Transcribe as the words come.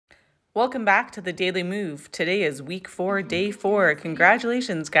Welcome back to the Daily Move. Today is week 4, day 4.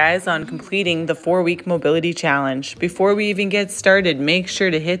 Congratulations, guys, on completing the 4-week mobility challenge. Before we even get started, make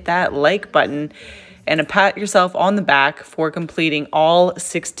sure to hit that like button and pat yourself on the back for completing all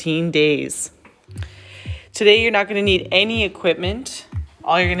 16 days. Today, you're not going to need any equipment.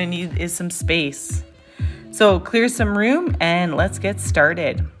 All you're going to need is some space. So clear some room and let's get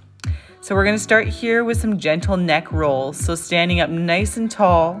started. So we're going to start here with some gentle neck rolls. So standing up nice and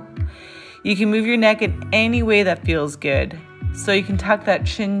tall. You can move your neck in any way that feels good. So you can tuck that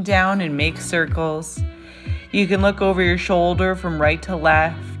chin down and make circles. You can look over your shoulder from right to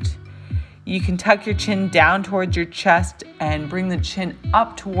left. You can tuck your chin down towards your chest and bring the chin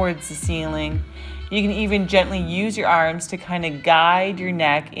up towards the ceiling. You can even gently use your arms to kind of guide your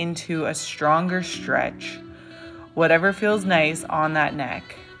neck into a stronger stretch. Whatever feels nice on that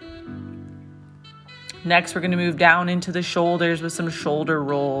neck. Next, we're going to move down into the shoulders with some shoulder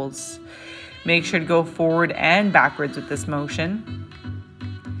rolls. Make sure to go forward and backwards with this motion.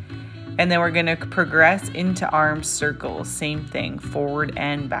 And then we're going to progress into arm circles. Same thing, forward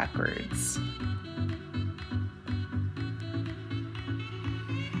and backwards.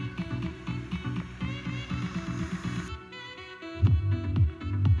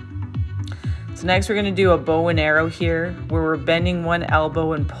 So next we're going to do a bow and arrow here, where we're bending one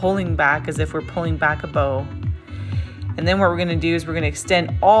elbow and pulling back as if we're pulling back a bow. And then what we're going to do is we're going to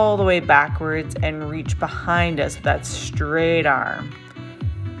extend all the way backwards and reach behind us with that straight arm.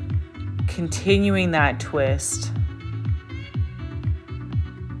 Continuing that twist.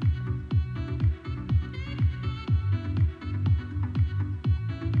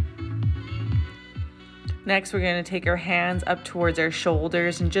 Next, we're going to take our hands up towards our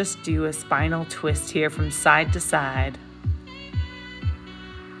shoulders and just do a spinal twist here from side to side.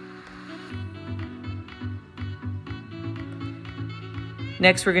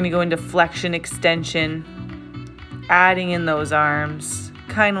 Next, we're going to go into flexion extension, adding in those arms,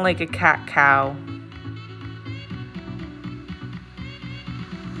 kind of like a cat-cow.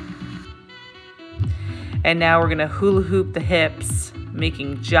 And now we're going to hula hoop the hips,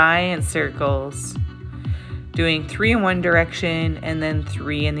 making giant circles, doing 3 in one direction and then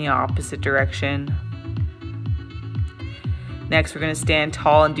 3 in the opposite direction. Next, we're going to stand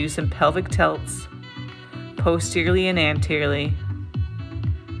tall and do some pelvic tilts, posteriorly and anteriorly.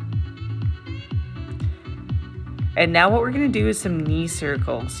 And now what we're going to do is some knee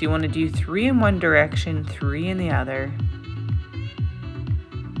circles. You want to do 3 in one direction, 3 in the other.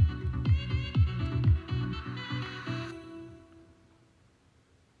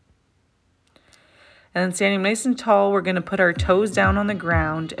 And then standing nice and tall, we're going to put our toes down on the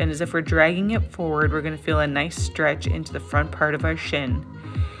ground, and as if we're dragging it forward, we're going to feel a nice stretch into the front part of our shin.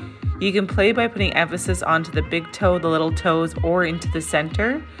 You can play by putting emphasis onto the big toe, the little toes, or into the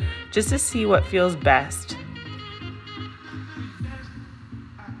center, just to see what feels best.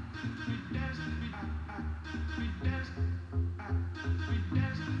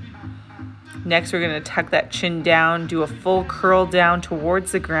 Next, we're going to tuck that chin down, do a full curl down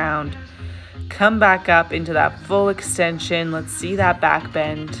towards the ground. Come back up into that full extension. Let's see that back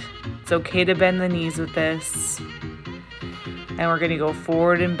bend. It's okay to bend the knees with this. And we're going to go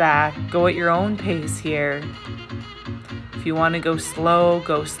forward and back. Go at your own pace here. If you want to go slow,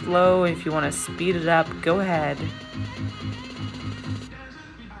 go slow. If you want to speed it up, go ahead.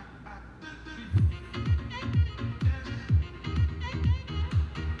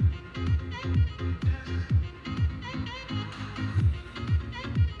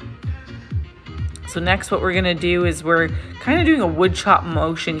 So next what we're going to do is we're kind of doing a wood chop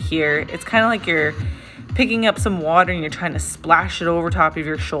motion here. It's kind of like you're picking up some water and you're trying to splash it over top of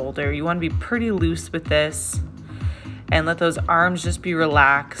your shoulder. You want to be pretty loose with this and let those arms just be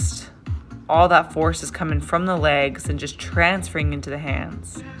relaxed. All that force is coming from the legs and just transferring into the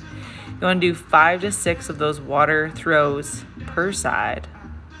hands. You want to do 5 to 6 of those water throws per side.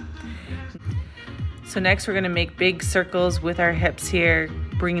 So next we're going to make big circles with our hips here,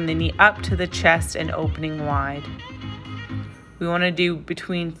 bringing the knee up to the chest and opening wide. We want to do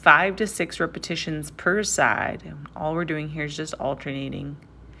between 5 to 6 repetitions per side. And all we're doing here is just alternating.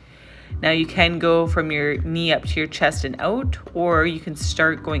 Now you can go from your knee up to your chest and out, or you can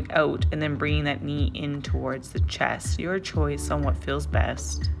start going out and then bringing that knee in towards the chest. Your choice on what feels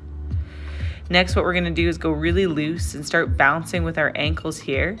best. Next, what we're going to do is go really loose and start bouncing with our ankles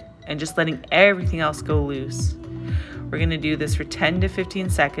here and just letting everything else go loose. We're going to do this for 10 to 15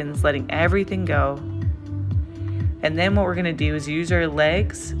 seconds, letting everything go. And then what we're going to do is use our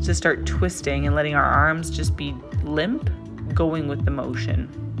legs to start twisting and letting our arms just be limp, going with the motion.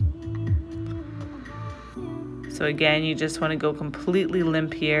 So again, you just want to go completely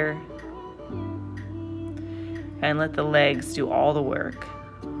limp here, and let the legs do all the work.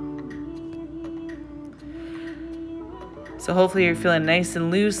 So hopefully you're feeling nice and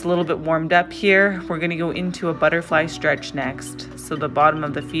loose, a little bit warmed up here. We're gonna go into a butterfly stretch next. So the bottom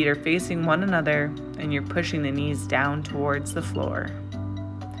of the feet are facing one another and you're pushing the knees down towards the floor.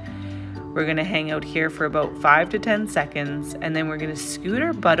 We're gonna hang out here for about 5 to 10 seconds, and then we're gonna scoot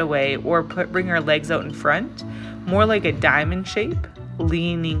our butt away or bring our legs out in front, more like a diamond shape,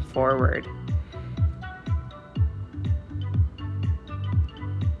 leaning forward.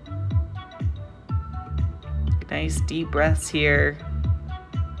 Nice deep breaths here.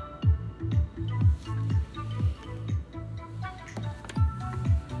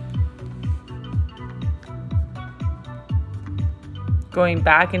 Going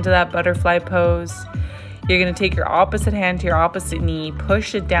back into that butterfly pose, you're going to take your opposite hand to your opposite knee,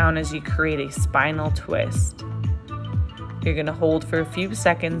 push it down as you create a spinal twist. You're going to hold for a few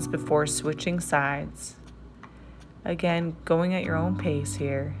seconds before switching sides. Again, going at your own pace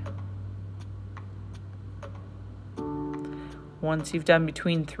here. Once you've done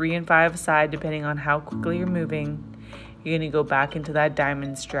between 3 and 5 a side, depending on how quickly you're moving, you're going to go back into that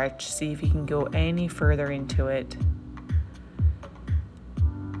diamond stretch. See if you can go any further into it.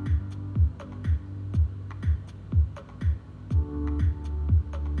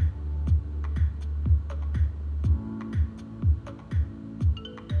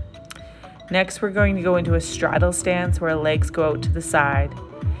 Next, we're going to go into a straddle stance where our legs go out to the side.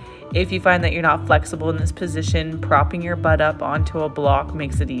 If you find that you're not flexible in this position, propping your butt up onto a block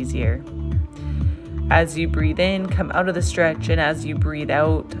makes it easier. As you breathe in, come out of the stretch, and as you breathe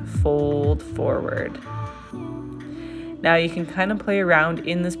out, fold forward. Now you can kind of play around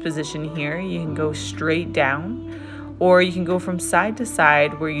in this position here. You can go straight down, or you can go from side to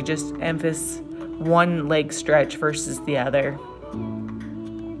side where you just emphasize one leg stretch versus the other.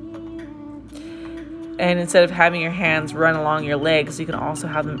 And instead of having your hands run along your legs, you can also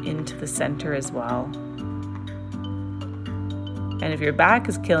have them into the center as well. And if your back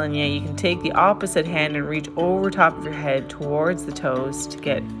is killing you, you can take the opposite hand and reach over top of your head towards the toes to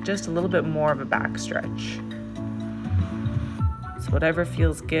get just a little bit more of a back stretch. So whatever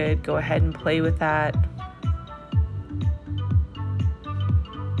feels good, go ahead and play with that.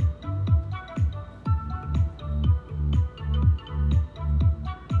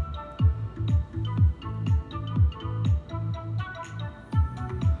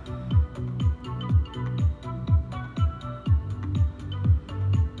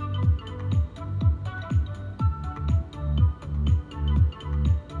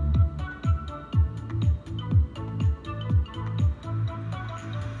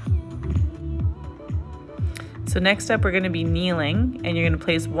 So next up, we're going to be kneeling, and you're going to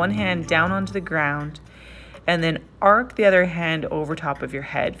place one hand down onto the ground and then arc the other hand over top of your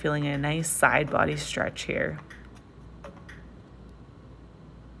head, feeling a nice side body stretch here.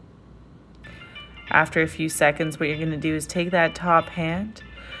 After a few seconds, what you're going to do is take that top hand,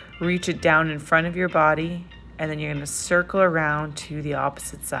 reach it down in front of your body, and then you're going to circle around to the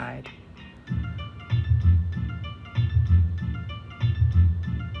opposite side.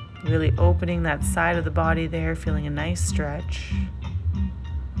 Really opening that side of the body there, feeling a nice stretch.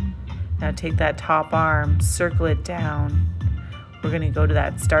 Now take that top arm, circle it down. We're going to go to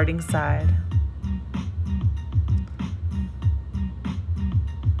that starting side.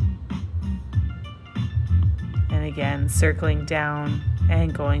 And again, circling down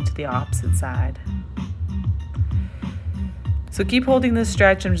and going to the opposite side. So keep holding this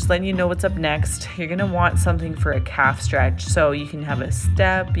stretch. I'm just letting you know what's up next. You're gonna want something for a calf stretch. So you can have a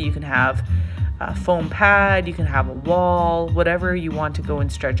step, you can have a foam pad, you can have a wall, whatever you want to go and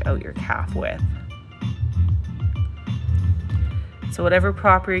stretch out your calf with. So whatever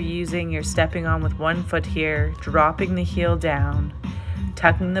prop you're using, you're stepping on with one foot here, dropping the heel down,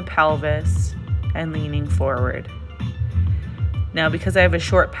 tucking the pelvis, and leaning forward. Now, because I have a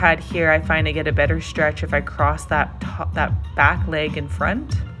short pad here, I find I get a better stretch if I cross that back leg in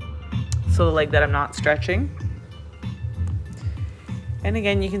front, so the leg that I'm not stretching. And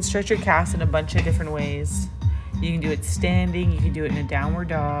again, you can stretch your calves in a bunch of different ways. You can do it standing, you can do it in a downward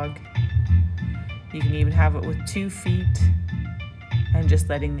dog. You can even have it with 2 feet and just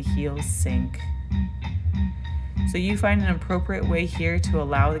letting the heels sink. So you find an appropriate way here to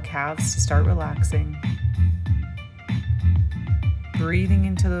allow the calves to start relaxing. Breathing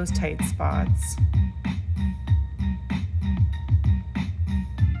into those tight spots.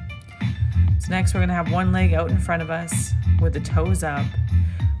 So next we're going to have one leg out in front of us with the toes up.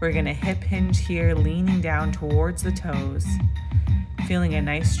 We're going to hip hinge here, leaning down towards the toes, feeling a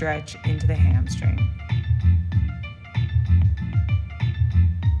nice stretch into the hamstring.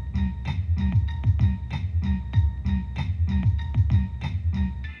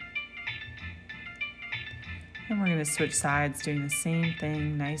 going to switch sides, doing the same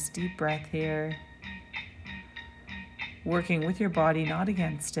thing. Nice deep breath here. Working with your body, not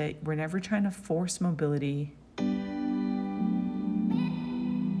against it. We're never trying to force mobility.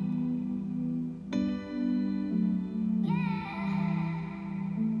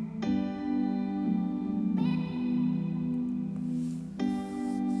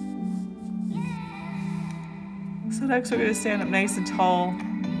 So next we're going to stand up nice and tall.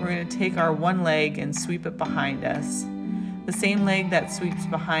 We're going to take our one leg and sweep it behind us. The same leg that sweeps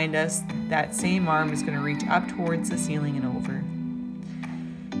behind us, that same arm is going to reach up towards the ceiling and over.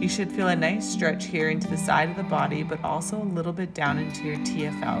 You should feel a nice stretch here into the side of the body, but also a little bit down into your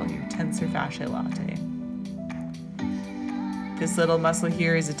TFL, your tensor fasciae latae. This little muscle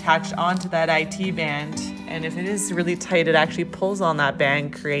here is attached onto that IT band, and if it is really tight, it actually pulls on that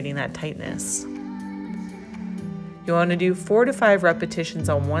band, creating that tightness. You want to do 4 to 5 repetitions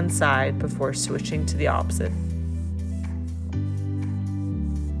on one side before switching to the opposite.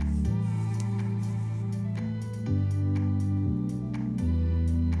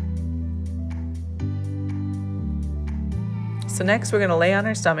 So next we're going to lay on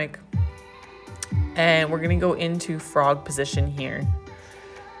our stomach and we're going to go into frog position here.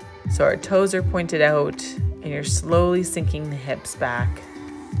 So our toes are pointed out and you're slowly sinking the hips back.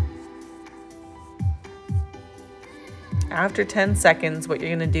 After 10 seconds, what you're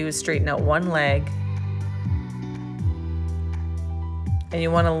going to do is straighten out one leg. And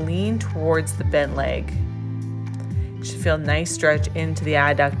you want to lean towards the bent leg. You should feel a nice stretch into the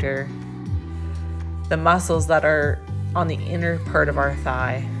adductor, the muscles that are on the inner part of our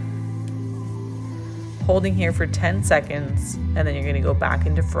thigh. Holding here for 10 seconds, and then you're going to go back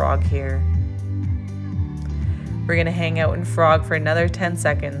into frog here. We're going to hang out in frog for another 10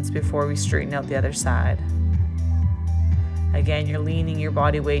 seconds before we straighten out the other side. Again, you're leaning your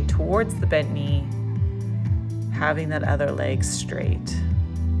body weight towards the bent knee, having that other leg straight.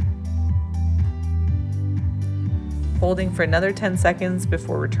 Holding for another 10 seconds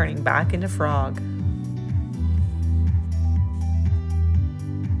before returning back into frog.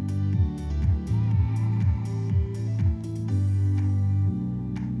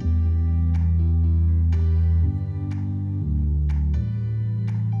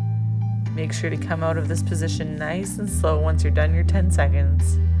 Make sure to come out of this position nice and slow once you're done your 10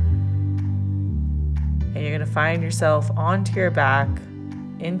 seconds. And you're going to find yourself onto your back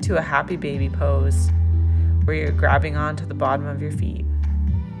into a happy baby pose where you're grabbing onto the bottom of your feet.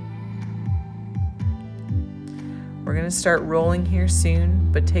 We're going to start rolling here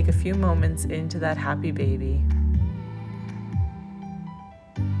soon, but take a few moments into that happy baby.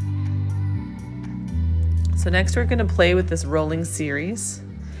 So next we're going to play with this rolling series.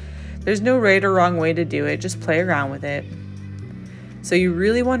 There's no right or wrong way to do it, just play around with it. So you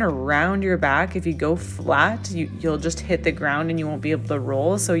really want to round your back. If you go flat, you'll just hit the ground and you won't be able to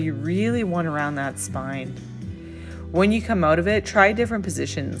roll. So you really want to round that spine. When you come out of it, try different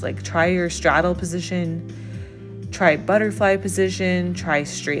positions, like try your straddle position, try butterfly position, try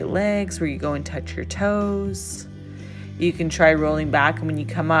straight legs where you go and touch your toes. You can try rolling back, and when you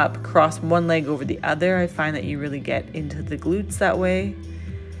come up, cross one leg over the other. I find that you really get into the glutes that way.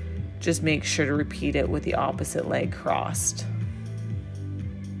 Just make sure to repeat it with the opposite leg crossed.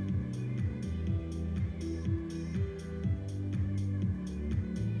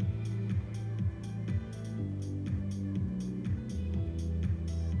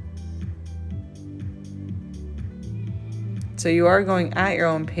 So you are going at your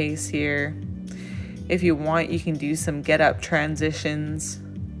own pace here. If you want, you can do some get up transitions.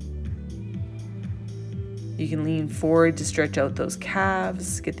 You can lean forward to stretch out those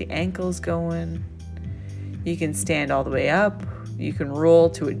calves, get the ankles going. You can stand all the way up. You can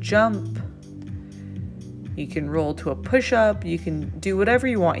roll to a jump. You can roll to a push-up. You can do whatever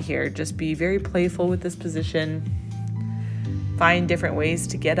you want here. Just be very playful with this position. Find different ways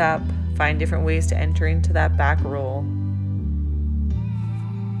to get up. Find different ways to enter into that back roll.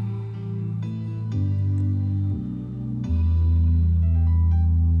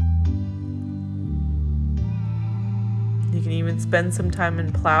 You can even spend some time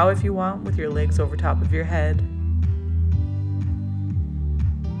in plow if you want, with your legs over top of your head.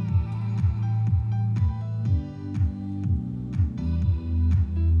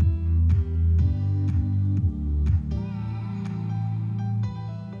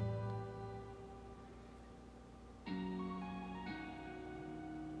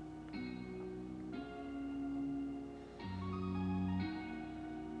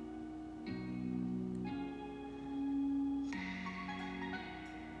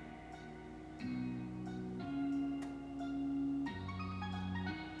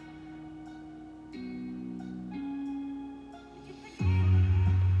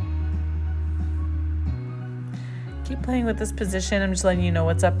 Playing with this position, I'm just letting you know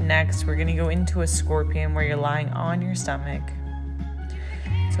what's up next. We're gonna go into a scorpion where you're lying on your stomach.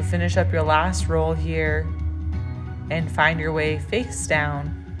 So finish up your last roll here and find your way face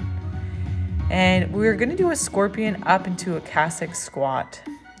down. And we're gonna do a scorpion up into a Cossack squat.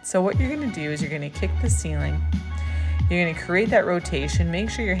 So what you're gonna do is you're gonna kick the ceiling. You're gonna create that rotation. Make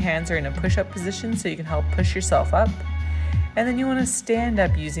sure your hands are in a push-up position so you can help push yourself up. And then you wanna stand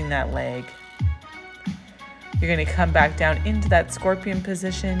up using that leg. You're gonna come back down into that scorpion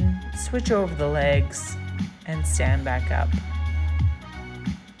position, switch over the legs, and stand back up.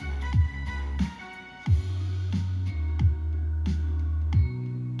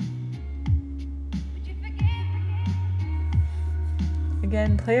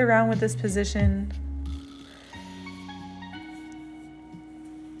 Again, play around with this position.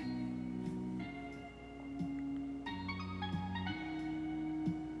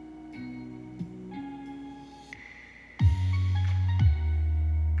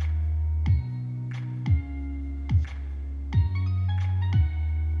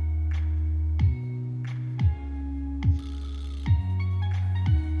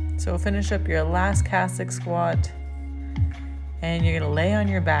 So finish up your last Cossack squat. And you're gonna lay on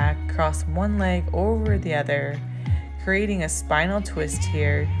your back, cross one leg over the other, creating a spinal twist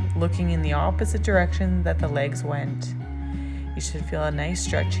here, looking in the opposite direction that the legs went. You should feel a nice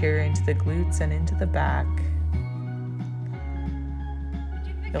stretch here into the glutes and into the back.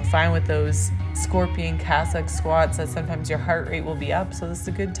 You'll find with those scorpion Cossack squats that sometimes your heart rate will be up, so this is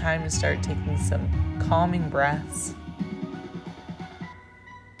a good time to start taking some calming breaths.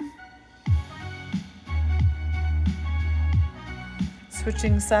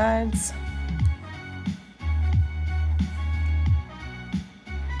 Switching sides.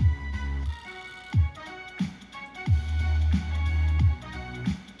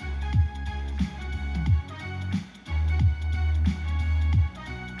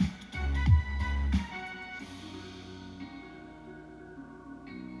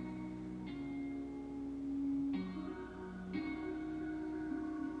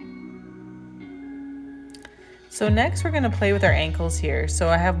 So next we're gonna play with our ankles here. So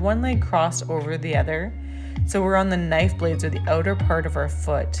I have one leg crossed over the other. So we're on the knife blades or the outer part of our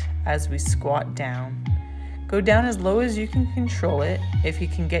foot as we squat down. Go down as low as you can control it. If you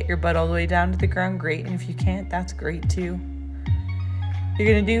can get your butt all the way down to the ground, great. And if you can't, that's great too. You're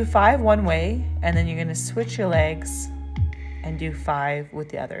gonna do 5 one way, and then you're gonna switch your legs and do 5 with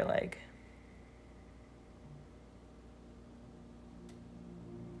the other leg.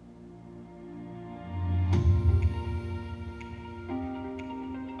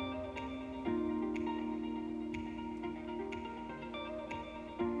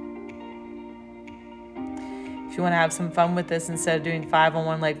 If you want to have some fun with this, instead of doing 5 on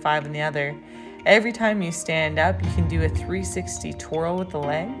one leg, 5 on the other, every time you stand up, you can do a 360 twirl with the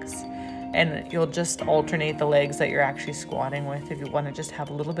legs, and you'll just alternate the legs that you're actually squatting with if you want to just have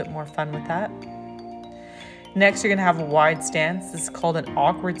a little bit more fun with that. Next, you're going to have a wide stance. This is called an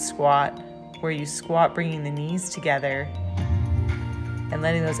awkward squat, where you squat bringing the knees together and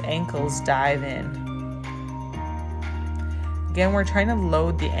letting those ankles dive in. Again, we're trying to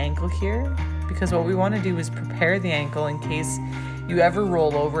load the ankle here, because what we want to do is prepare the ankle in case you ever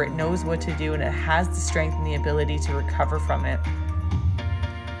roll over. It knows what to do and it has the strength and the ability to recover from it.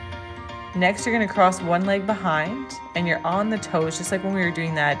 Next, you're going to cross one leg behind and you're on the toes, just like when we were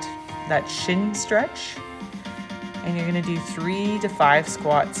doing that shin stretch. And you're going to do 3 to 5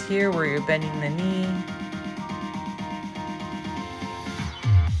 squats here where you're bending the knee.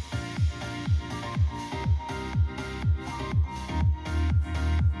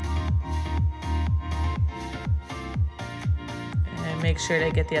 Make sure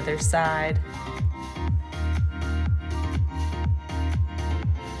to get the other side.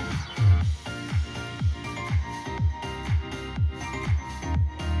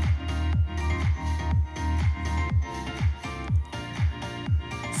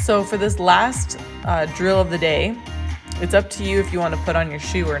 So for this last drill of the day, it's up to you if you want to put on your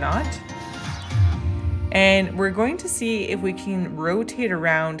shoe or not. And we're going to see if we can rotate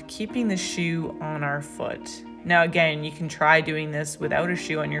around keeping the shoe on our foot. Now again, you can try doing this without a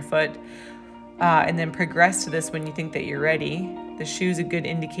shoe on your foot and then progress to this when you think that you're ready. The shoe is a good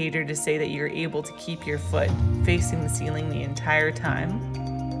indicator to say that you're able to keep your foot facing the ceiling the entire time.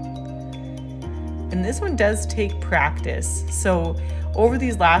 And this one does take practice. So over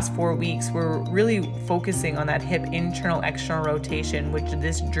these last 4 weeks, we're really focusing on that hip internal external rotation, which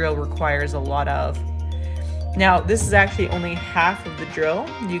this drill requires a lot of. Now, this is actually only half of the drill.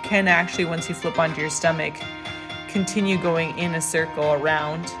 You can actually, once you flip onto your stomach, continue going in a circle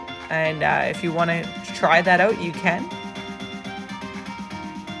around And if you want to try that out, you can.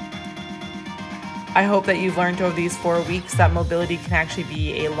 I hope that you've learned over these 4 weeks that mobility can actually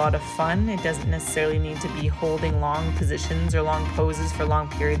be a lot of fun. It doesn't necessarily need to be holding long positions or long poses for long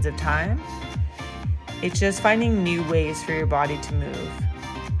periods of time. It's just finding new ways for your body to move.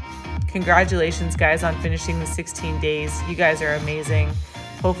 Congratulations, guys, on finishing the 16 days. You guys are amazing.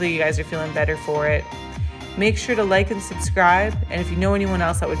 Hopefully you guys are feeling better for it. Make sure to like and subscribe. And if you know anyone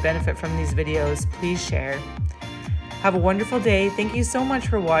else that would benefit from these videos, please share. Have a wonderful day. Thank you so much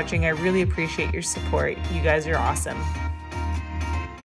for watching. I really appreciate your support. You guys are awesome.